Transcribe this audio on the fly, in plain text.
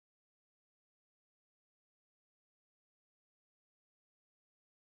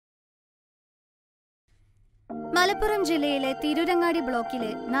മലപ്പുറം ജില്ലയിലെ തിരൂരങ്ങാടി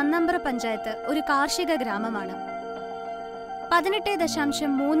ബ്ലോക്കിലെ നന്നമ്പ്ര പഞ്ചായത്ത് ഒരു കാർഷിക ഗ്രാമമാണ്.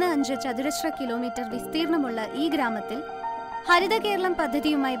 18.35 ചതുരശ്ര കിലോമീറ്റർ വിസ്തീർണമുള്ള ഈ ഗ്രാമത്തിൽ ഹരിത കേരളം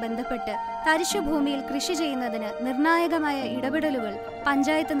പദ്ധതിയുമായി ബന്ധപ്പെട്ട് തരിശുഭൂമിയിൽ കൃഷി ചെയ്യുന്നതിന് നിർണായകമായ ഇടപെടലുകൾ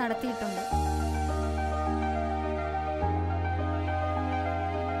പഞ്ചായത്ത് നടത്തിയിട്ടുണ്ട്.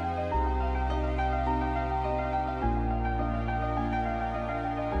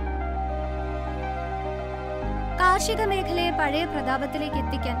 കാർഷിക മേഖലയെ പഴയ പ്രതാപത്തിലേക്ക്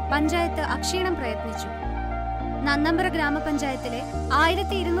എത്തിക്കാൻ പഞ്ചായത്ത് അക്ഷീണം പ്രയത്നിച്ചു. നന്നമ്പ്ര ഗ്രാമപഞ്ചായത്തിലെ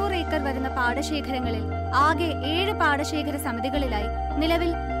 1200 ഏക്കർ വരുന്ന പാടശേഖരങ്ങളിൽ ആകെ 7 പാടശേഖര സമിതികളിലായി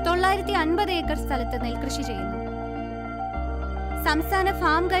നിലവിൽ 950 ഏക്കർ സ്ഥലത്ത് നെൽകൃഷി ചെയ്യുന്നു. സംസ്ഥാന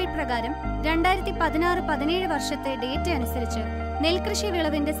ഫാം ഗൈഡ് പ്രകാരം 2016-17 വർഷത്തെ ഡേറ്റ അനുസരിച്ച് നെൽകൃഷി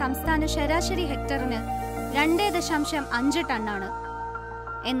വിളവിന്റെ സംസ്ഥാന ശരാശരി ഹെക്ടറിന് 2.5 ടണ്ണാണ്.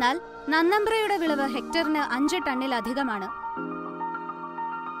 എന്നാൽ നന്നമ്പ്രയുടെ വിളവ് ഹെക്ടറിന് 5 ടണ്ണിലധികമാണ്.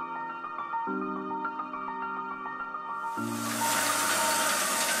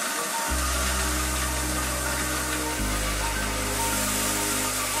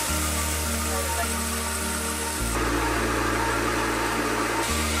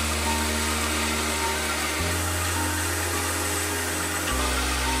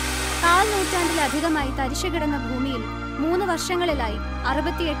 കാൽ നൂറ്റാണ്ടിലധികമായി തരിശുകിടന്ന ഭൂമിയിൽ 3 വർഷങ്ങളിലായി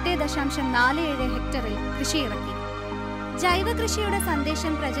 68.47 ഹെക്ടറിൽ കൃഷിയിറക്കി. ജൈവ കൃഷിയുടെ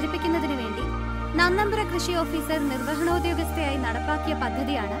സന്ദേശം പ്രചരിപ്പിക്കുന്നതിനു വേണ്ടി നന്നമ്പ്ര കൃഷി ഓഫീസർ നിർവഹണോദ്യോഗസ്ഥയായി നടപ്പാക്കിയ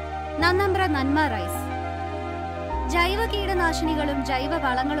പദ്ധതിയാണ് നന്നമ്പ്ര നന്മ റൈസ്. ജൈവ കീടനാശിനികളും ജൈവ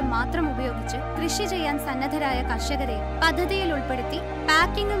വളങ്ങളും മാത്രം ഉപയോഗിച്ച് കൃഷി ചെയ്യാൻ സന്നദ്ധരായ കർഷകരെ പദ്ധതിയിൽ ഉൾപ്പെടുത്തി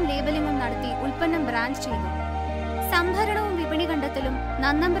പാക്കിംഗും ലേബലിംഗും നടത്തി ഉൽപ്പന്നം ബ്രാൻഡ് ചെയ്തു. സംഭരണവും വിപണി കണ്ടെത്തലും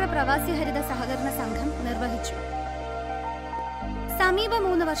നന്നമ്പ്ര പ്രവാസി ഹരിത സഹകരണ സംഘം നിർവഹിച്ചു. സമീപ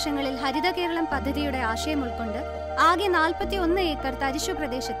 3 വർഷങ്ങളിൽ ഹരിത കേരളം പദ്ധതിയുടെ ആശയം ഉൾക്കൊണ്ട് ആകെ 41 ഏക്കർ തരിശു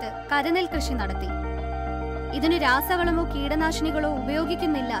പ്രദേശത്ത് കരനെൽ കൃഷി നടത്തി. ഇതിനു രാസവളമോ കീടനാശിനികളോ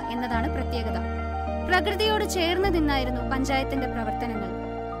ഉപയോഗിക്കുന്നില്ല എന്നതാണ് പ്രത്യേകത. പ്രകൃതിയോട് ചേർന്ന് നിന്നായിരുന്നു പഞ്ചായത്തിന്റെ പ്രവർത്തനങ്ങൾ.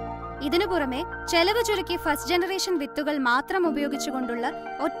 ഇതിനു പുറമെ ചെലവ് ചുരുക്കി ഫസ്റ്റ് ജനറേഷൻ വിത്തുകൾ മാത്രം ഉപയോഗിച്ചുകൊണ്ടുള്ള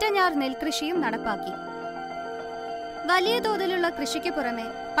ഒറ്റഞ്ഞാർ നെൽകൃഷിയും നടപ്പാക്കി. വലിയ തോതിലുള്ള കൃഷിക്ക് പുറമെ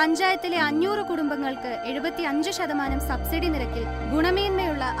പഞ്ചായത്തിലെ 500 കുടുംബങ്ങൾക്ക് 75% സബ്സിഡി നിരക്കിൽ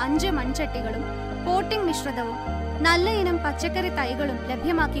ഗുണമേന്മയുള്ള 5 മൺചട്ടികളും പോട്ടിംഗ് മിശ്രിതവും നല്ല ഇനം പച്ചക്കറി തൈകളും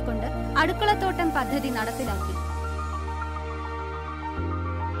ലഭ്യമാക്കിക്കൊണ്ട് അടുക്കളത്തോട്ടം പദ്ധതി നടപ്പിലാക്കി.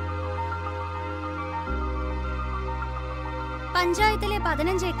 പഞ്ചായത്തിലെ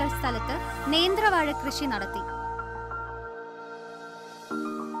 15 ഏക്കർ സ്ഥലത്ത് നേന്ത്രവാഴ കൃഷി നടത്തി.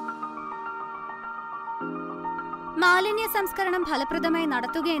 മാലിന്യ സംസ്കരണം ഫലപ്രദമായി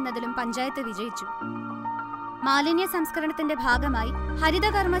നടത്തുക എന്നതിലും പഞ്ചായത്ത് വിജയിച്ചു. മാലിന്യ സംസ്കരണത്തിന്റെ ഭാഗമായി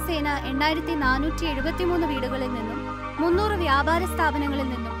ഹരിതകർമ്മസേന 8473 വീടുകളിൽ നിന്നും 300 വ്യാപാര സ്ഥാപനങ്ങളിൽ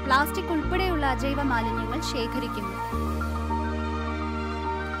നിന്നും പ്ലാസ്റ്റിക് ഉൾപ്പെടെയുള്ള അജൈവ മാലിന്യങ്ങൾ ശേഖരിക്കുന്നു.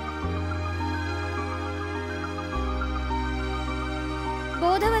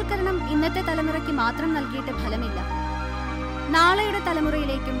 ബോധവൽക്കരണം ഇന്നത്തെ തലമുറയ്ക്ക് മാത്രം നൽകിയിട്ട് ഫലമില്ല. നാളെയുടെ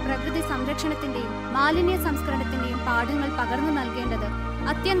തലമുറയിലേക്കും പ്രകൃതി സംരക്ഷണത്തിന്റെയും മാലിന്യ സംസ്കരണത്തിന്റെയും പാഠങ്ങൾ പകർന്നു നൽകേണ്ടത്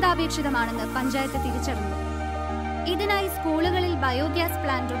അത്യന്താപേക്ഷിതമാണെന്ന് പഞ്ചായത്ത് തിരിച്ചറിഞ്ഞു. ഇതിനായി സ്കൂളുകളിൽ ബയോഗ്യാസ്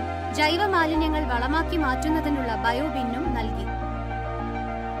പ്ലാന്റും ജൈവ മാലിന്യങ്ങൾ വളമാക്കി മാറ്റുന്നതിനുള്ള ബയോബിന്നും നൽകി.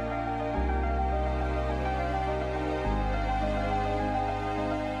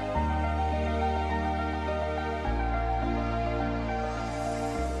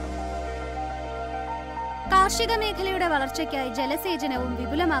 കാർഷിക മേഖലയുടെ വളർച്ചയ്ക്കായി ജലസേചനവും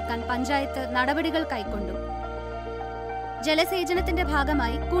വിപുലമാക്കാൻ പഞ്ചായത്ത് നടപടികൾ കൈക്കൊണ്ടു. ജലസേചനത്തിന്റെ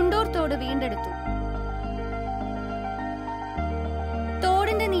ഭാഗമായി കുണ്ടൂർ തോട് വീണ്ടെടുത്തു.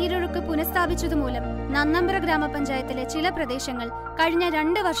 തോടിന്റെ നീരൊഴുക്ക് പുനഃസ്ഥാപിച്ചതുമൂലം നന്നമ്പ്ര ഗ്രാമപഞ്ചായത്തിലെ ചില പ്രദേശങ്ങൾ കഴിഞ്ഞ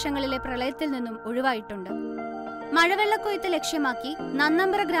 2 വർഷങ്ങളിലെ പ്രളയത്തിൽ നിന്നും ഒഴിവായിട്ടുണ്ട്. മഴവെള്ളക്കൊയ്ത്ത് ലക്ഷ്യമാക്കി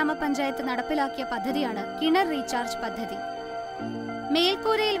നന്നമ്പ്ര ഗ്രാമപഞ്ചായത്ത് നടപ്പിലാക്കിയ പദ്ധതിയാണ് കിണർ റീചാർജ് പദ്ധതി.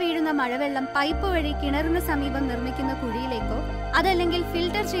 മേൽക്കൂരയിൽ വീഴുന്ന മഴവെള്ളം പൈപ്പ് വഴി കിണറിന് സമീപം നിർമ്മിക്കുന്ന കുഴിയിലേക്കോ അതല്ലെങ്കിൽ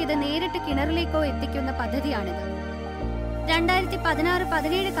ഫിൽട്ടർ ചെയ്ത് നേരിട്ട് കിണറിലേക്കോ എത്തിക്കുന്ന പദ്ധതിയാണിത്.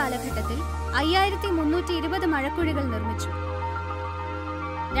 2016-17 കാലഘട്ടത്തിൽ 5320 മഴക്കുഴികൾ നിർമ്മിച്ചു.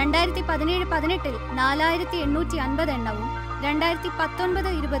 2017-18 4850 എണ്ണവും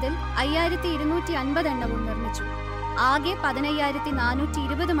 2019-20 5250 എണ്ണവും നിർമ്മിച്ചു. ആകെ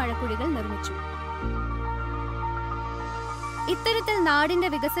 15420 മഴക്കുഴികൾ നിർമ്മിച്ചു. ഇത്തരത്തിൽ നാടിന്റെ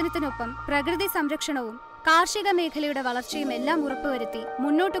വികസനത്തിനൊപ്പം പ്രകൃതി സംരക്ഷണവും കാർഷിക മേഖലയുടെ വളർച്ചയും എല്ലാം ഉറപ്പുവരുത്തി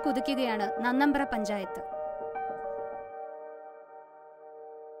മുന്നോട്ട് കുതിക്കുകയാണ് നന്നമ്പ്ര പഞ്ചായത്ത്.